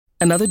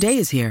Another day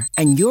is here,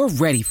 and you're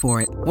ready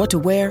for it. What to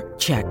wear?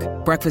 Check.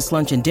 Breakfast,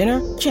 lunch, and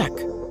dinner? Check.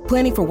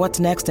 Planning for what's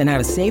next and how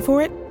to save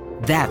for it?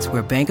 That's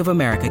where Bank of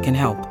America can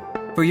help.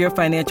 For your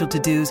financial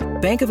to-dos,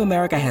 Bank of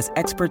America has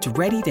experts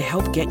ready to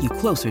help get you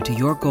closer to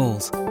your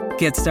goals.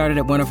 Get started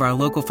at one of our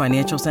local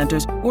financial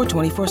centers or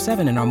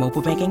 24/7 in our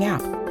mobile banking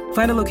app.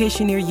 Find a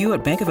location near you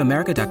at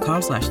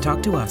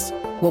bankofamerica.com/talktous.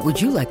 What would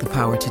you like the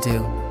power to do?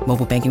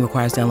 Mobile banking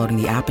requires downloading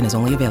the app and is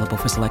only available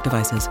for select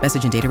devices.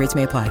 Message and data rates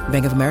may apply.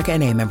 Bank of America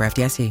N.A., member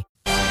FDIC.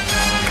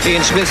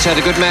 Ian Smith's had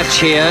a good match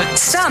here.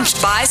 Stumped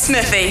by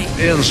Smithy.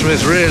 Ian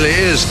Smith really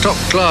is top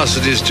class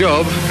at his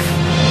job.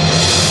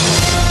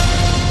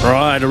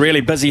 Right, a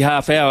really busy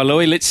half hour,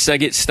 Louis. Let's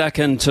get stuck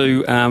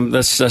into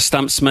this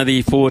Stumped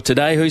Smithy for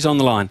today. Who's on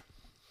the line?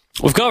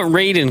 We've got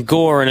Reed and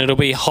Gore, and it'll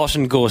be hot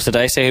and Gore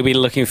today, so he'll be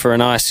looking for a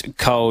nice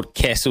cold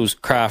Castle's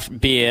craft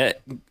beer.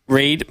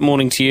 Reed,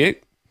 morning to you.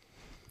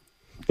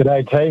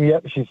 G'day, team.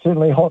 Yep, she's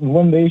certainly hot and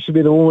windy. Should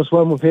be the warmest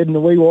one we've had in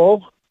a wee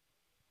while.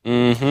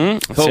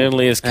 Mm-hmm. Cool.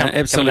 Certainly is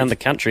coming down the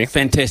country.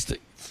 Fantastic.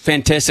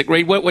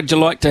 Reed, what would you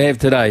like to have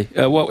today?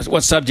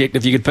 What subject,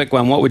 if you could pick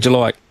one, what would you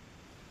like?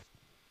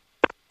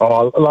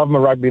 Oh, I love my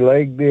rugby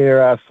league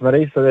there,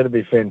 Smitty, so that'd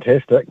be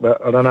fantastic,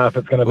 but I don't know if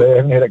it's going to be. I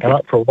haven't had it come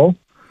up for a while.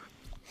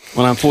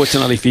 Well,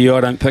 unfortunately for you,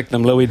 I don't pick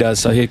them. Louis does,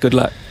 so yeah, good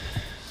luck.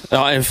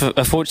 Oh, and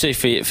unfortunately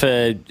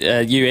for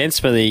you and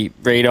Smithy,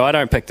 Reed, I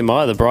don't pick them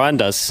either. Brian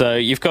does. So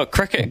you've got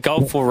cricket,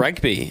 golf or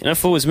rugby. And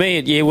if it was me,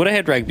 yeah, would have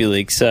had rugby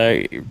league.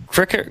 So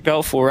cricket,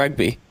 golf or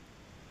rugby?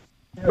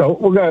 Well,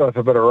 we'll go with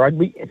a bit of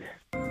rugby.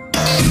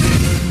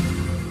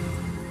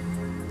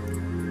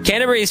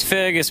 Canterbury's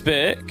Fergus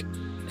Burke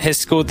has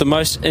scored the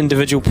most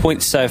individual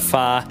points so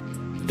far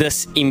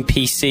this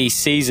NPC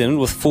season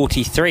with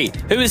 43.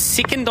 Who is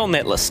second on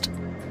that list?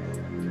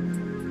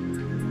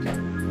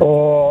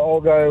 Or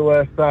I'll go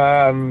with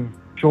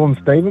Sean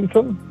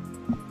Stevenson.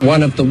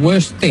 One of the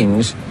worst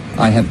things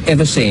I have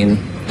ever seen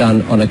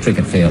done on a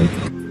cricket field.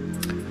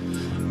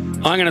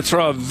 I'm going to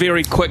throw a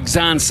very quick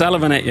Zahn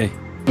Sullivan at you.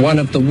 One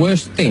of the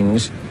worst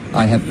things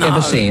I have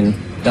ever seen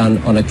done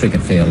on a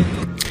cricket field.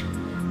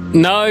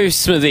 No,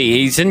 Smithy,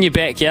 he's in your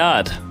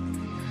backyard.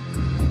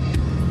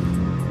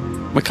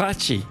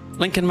 McClutchy.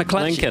 Lincoln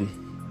McClutchy. Lincoln.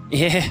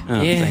 Yeah,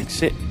 Oh, yeah. thanks.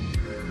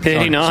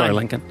 39. Sorry,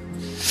 Lincoln.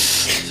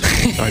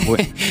 Sorry, boy.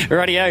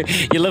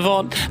 Rightio, you live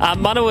on.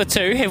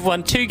 Manawatu have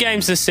won 2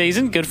 games this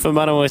season. Good for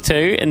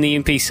Manawatu in the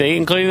NPC,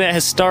 including that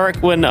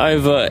historic win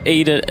over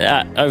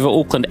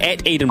Auckland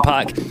at Eden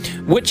Park.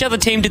 Which other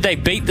team did they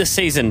beat this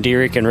season, do you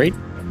reckon, Reed?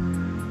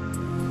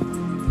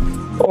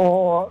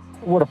 Or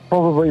would have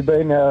probably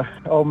been our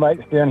old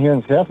mates down here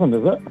in Southland,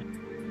 is it?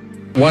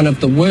 One of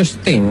the worst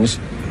things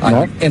I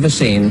have ever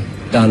seen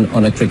done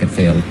on a cricket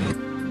field.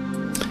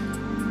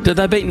 Did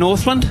they beat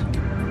Northland?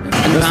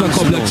 Just a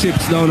couple of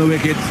chips down the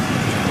wicket,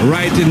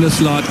 right in the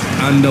slot,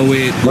 and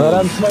away it Well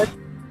goes. done, Smith.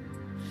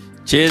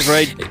 Cheers,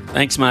 Reed.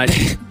 Thanks,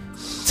 mate.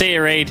 See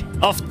you, Reed.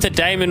 Off to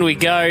Damon we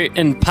go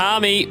in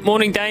Palmy.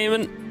 Morning,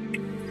 Damon.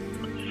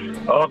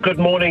 Oh, good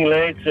morning,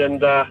 lads,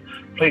 and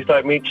please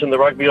don't mention the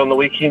rugby on the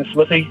weekend,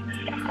 Smithy.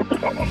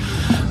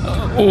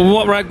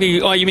 What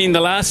rugby? Oh, you mean the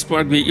last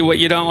rugby? What,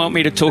 you don't want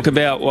me to talk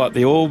about, what,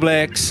 the All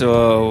Blacks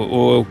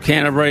or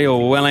Canterbury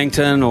or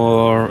Wellington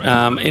or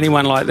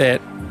anyone like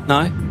that?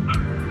 No?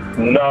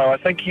 No, I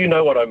think you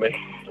know what I mean.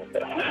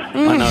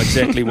 I know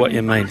exactly what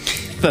you mean.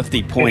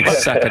 50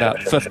 points, suck it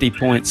up, 50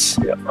 points.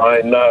 Yeah,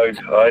 I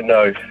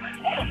know.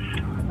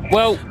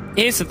 Well,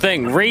 here's the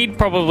thing. Reed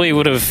probably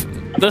would have...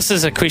 This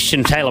is a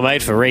question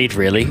tailor-made for Reed,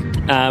 really.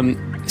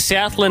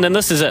 Southland, and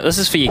this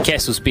is for your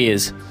Castle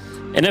Spears.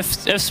 And if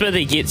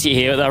Smithy gets you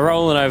here, they're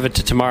rolling over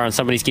to tomorrow and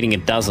somebody's getting a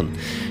dozen.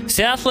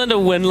 Southland are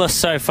winless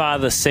so far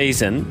this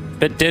season,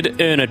 but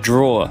did earn a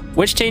draw.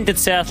 Which team did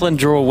Southland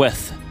draw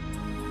with?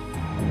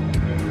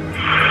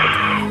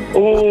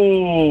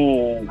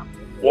 Oh,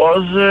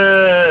 was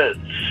it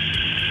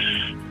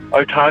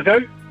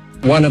Otago?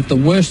 One of the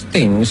worst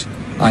things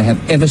I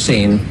have ever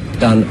seen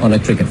done on a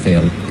cricket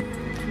field.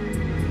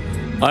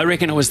 I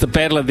reckon it was the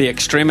Battle of the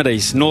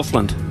Extremities,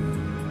 Northland.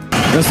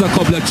 Just a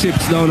couple of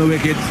chips down the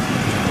wicket,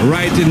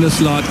 right in the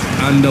slot,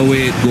 and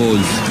away it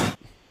goes.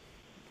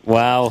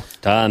 Well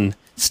done.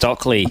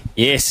 Stockley.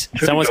 Yes.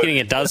 Someone's getting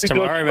a does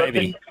tomorrow,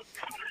 maybe.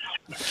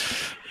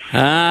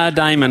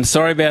 Damon,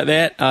 sorry about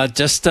that.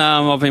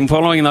 I've been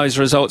following those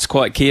results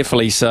quite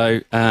carefully,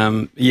 so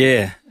and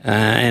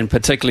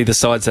particularly the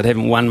sides that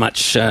haven't won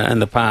much in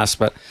the past.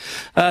 But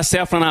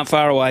Southland aren't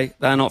far away.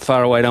 They're not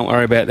far away, don't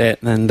worry about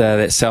that. And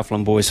that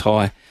Southland Boys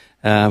High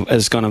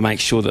is going to make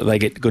sure that they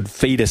get good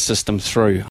feeder systems through.